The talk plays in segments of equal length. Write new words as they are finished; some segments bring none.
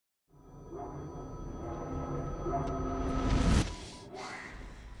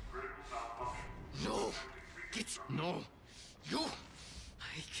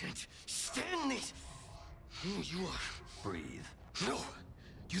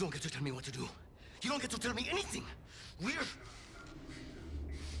don't get to tell me what to do. You don't get to tell me anything. We're...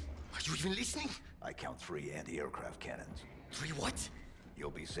 Are you even listening? I count 3 anti-aircraft cannons. 3 what? You'll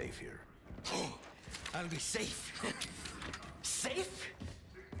be safe here. Oh, I'll be safe. Safe?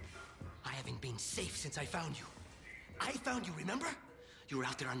 I haven't been safe since I found you. I found you, remember? You were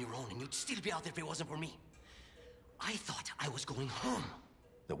out there on your own, and you'd still be out there if it wasn't for me. I thought I was going home.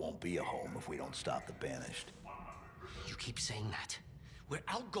 There won't be a home if we don't stop the Banished. You keep saying that. We're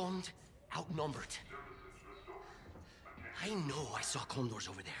outgunned, outnumbered. I know I saw condors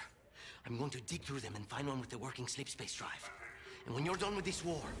over there. I'm going to dig through them and find one with the working sleep space drive. And when you're done with this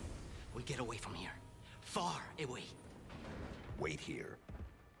war, we'll get away from here. Far away. Wait here.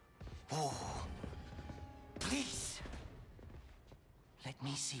 Oh, please. Let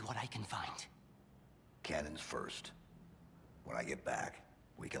me see what I can find. Cannons first. When I get back,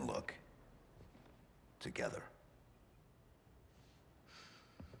 we can look. Together.